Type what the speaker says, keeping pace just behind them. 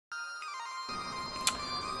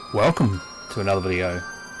Welcome to another video.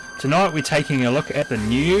 Tonight we're taking a look at the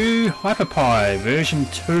new HyperPie version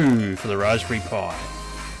 2 for the Raspberry Pi.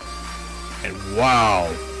 And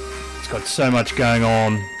wow, it's got so much going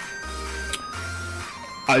on.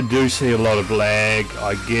 I do see a lot of lag.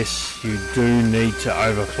 I guess you do need to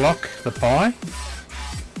overclock the Pi,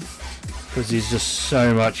 because there's just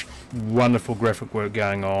so much wonderful graphic work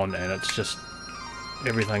going on, and it's just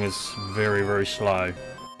everything is very, very slow.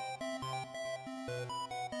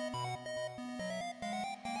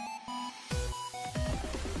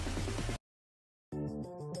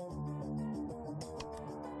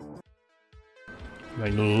 I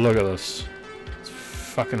mean, look at this. It's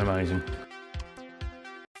fucking amazing.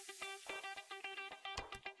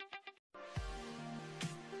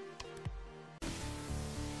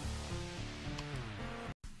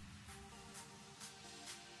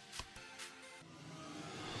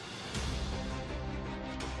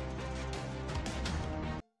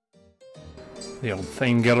 The old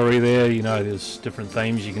theme gallery there, you know, there's different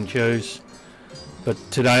themes you can choose. But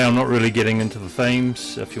today I'm not really getting into the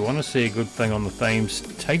themes. If you want to see a good thing on the themes,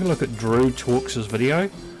 take a look at Drew Talks' video.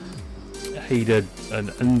 He did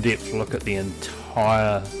an in-depth look at the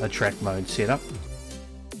entire attract mode setup.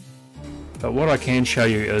 But what I can show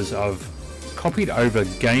you is I've copied over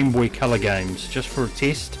Game Boy Color games just for a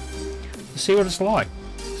test to see what it's like.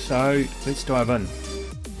 So let's dive in.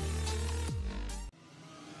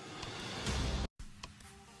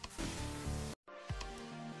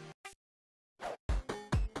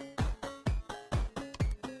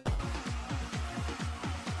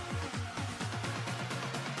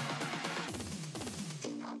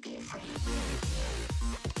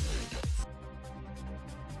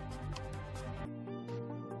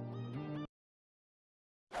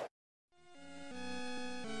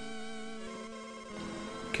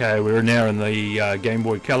 Okay, we're now in the Game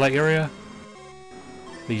Boy Color area.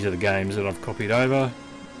 These are the games that I've copied over.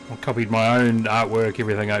 I copied my own artwork,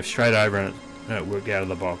 everything straight over, and it worked out of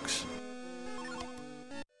the box.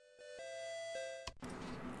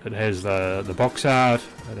 It has the box art,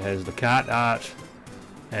 it has the cart art,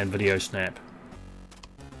 and video snap.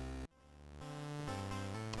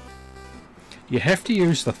 You have to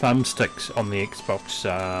use the thumbsticks on the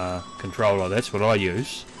Xbox controller. That's what I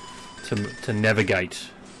use to navigate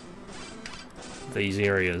these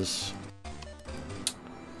areas.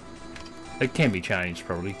 It can be changed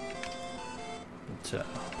probably, but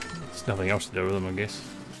there's nothing else to do with them, I guess.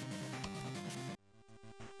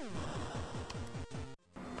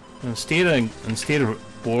 Instead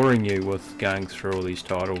of boring you with going through all these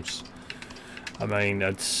titles, I mean,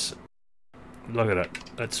 look at it,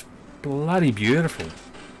 it's bloody beautiful.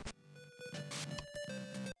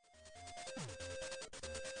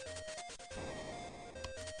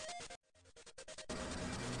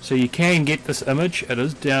 So you can get this image. It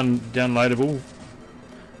is downloadable.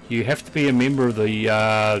 You have to be a member of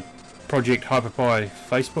the Project HyperPie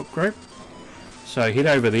Facebook group. So head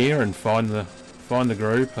over there and find the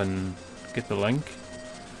group and get the link.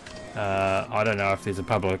 I don't know if there's a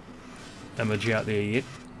public image out there yet,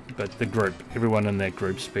 but the group, everyone in that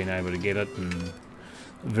group's been able to get it, and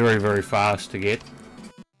very, very fast to get.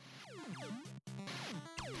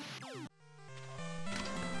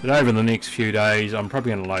 But over the next few days, I'm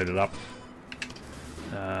probably going to load it up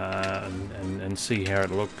and see how it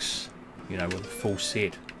looks, you know, with a full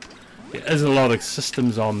set. There is a lot of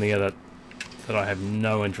systems on there that I have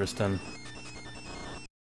no interest in.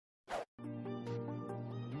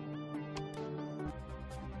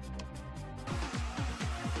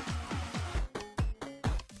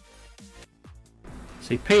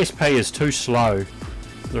 See, PSP is too slow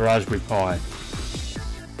for the Raspberry Pi.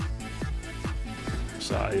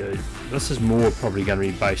 So this is more probably going to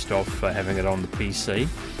be based off having it on the PC.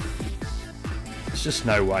 There's just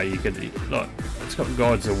no way you could look. It's got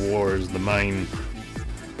Gods of War as the main.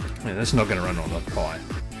 Yeah, that's not going to run on the Pi.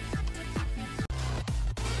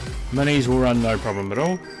 Minis will run no problem at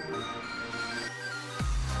all.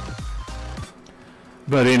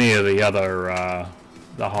 But any of the other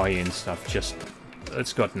the high-end stuff, just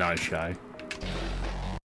it's got no show.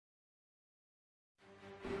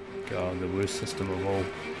 God, the worst system of all.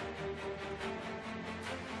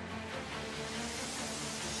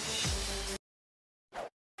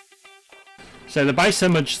 So the base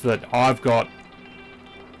image that I've got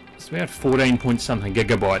is about 14 point something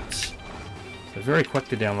gigabytes. So very quick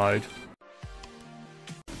to download.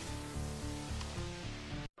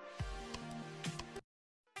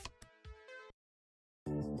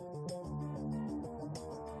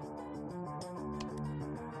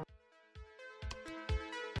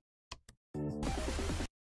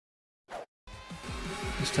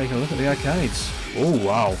 Let's take a look at the arcades. Oh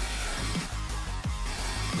wow.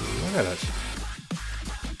 Look at it.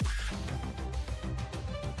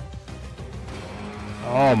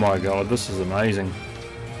 Oh my god, this is amazing.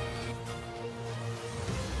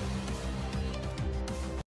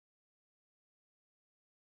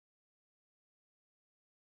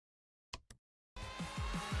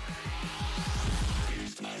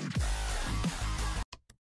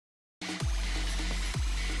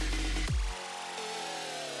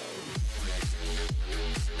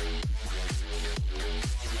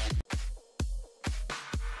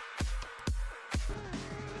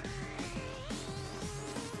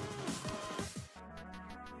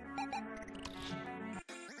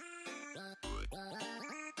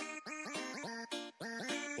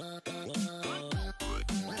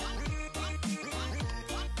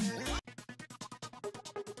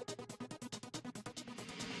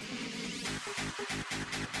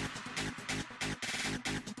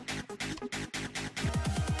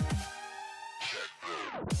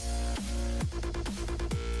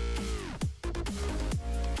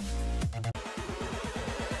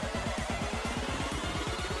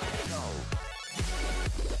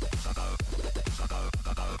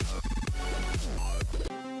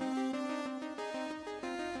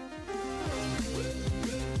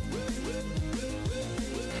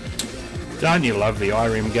 Don't you love the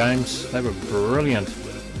IREM games? They were brilliant.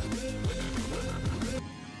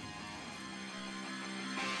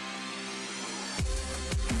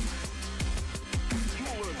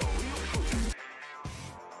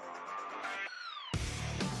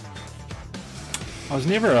 I was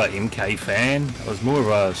never a MK fan, I was more of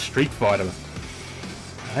a Street Fighter.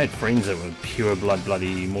 I had friends that were pure blood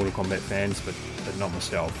bloody Mortal Kombat fans, but not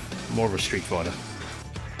myself. More of a Street Fighter.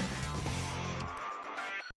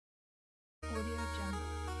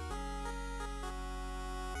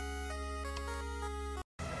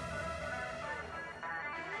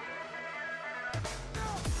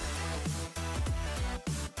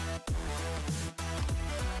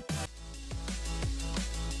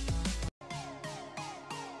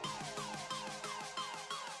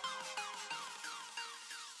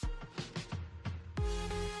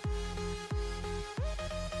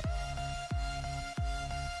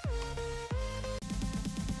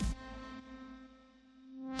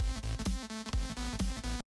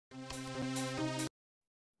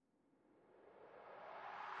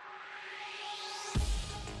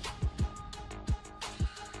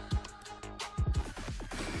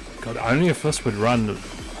 God, only if this would run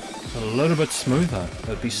a little bit smoother,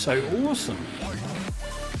 that'd be so awesome.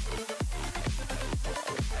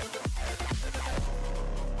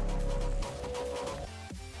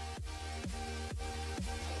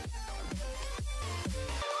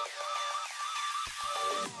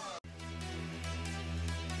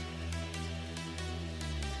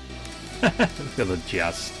 Look at the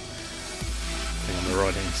just thing on the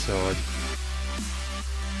right hand side.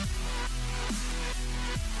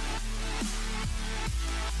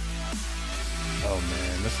 Oh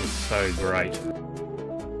man, this is so great.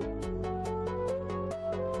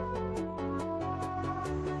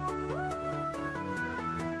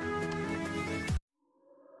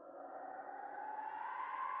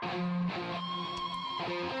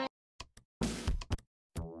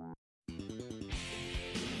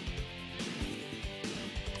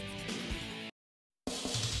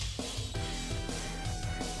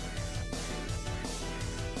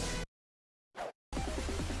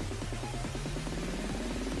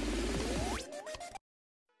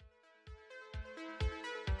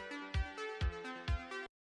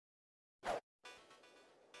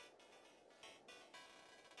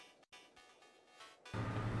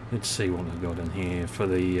 Let's see what we've got in here for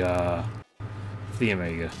the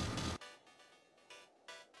Amiga.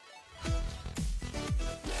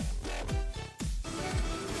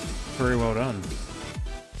 Very well done.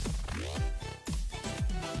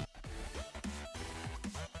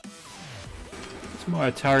 It's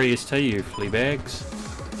my Atari ST, you flea bags.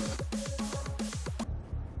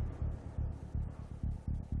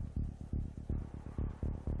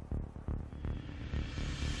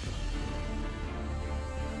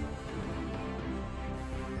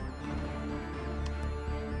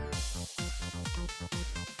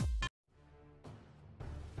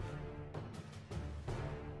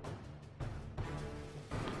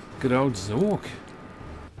 Good old Zork.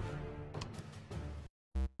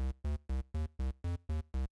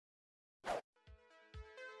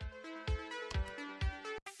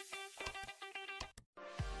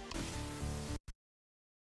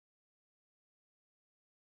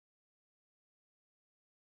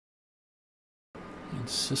 And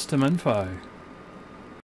system info.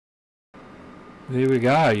 there we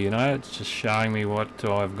go, you know, it's just showing me what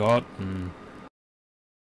I've got, and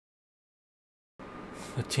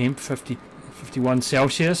the temp 51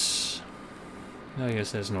 Celsius. I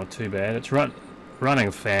guess that's not too bad. It's running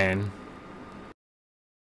a fan,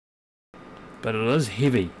 but it is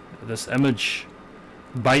heavy. This image,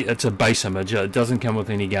 it's a base image, it doesn't come with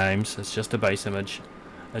any games, it's just a base image.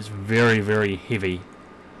 It's very, very heavy,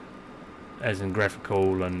 as in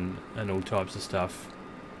graphical and all types of stuff,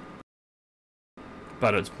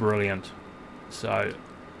 but it's brilliant. So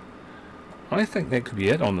I think that could be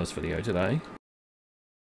it on this video today.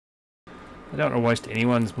 I don't want to waste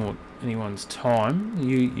anyone's time.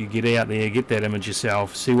 You get out there, get that image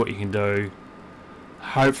yourself, see what you can do.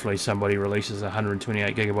 Hopefully somebody releases a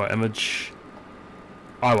 128 gigabyte image.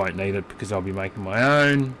 I won't need it because I'll be making my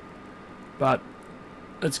own, but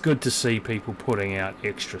it's good to see people putting out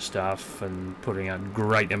extra stuff and putting out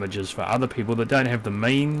great images for other people that don't have the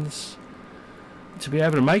means to be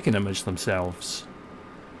able to make an image themselves.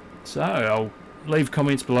 So I'll leave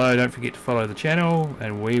comments below, don't forget to follow the channel,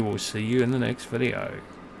 and we will see you in the next video.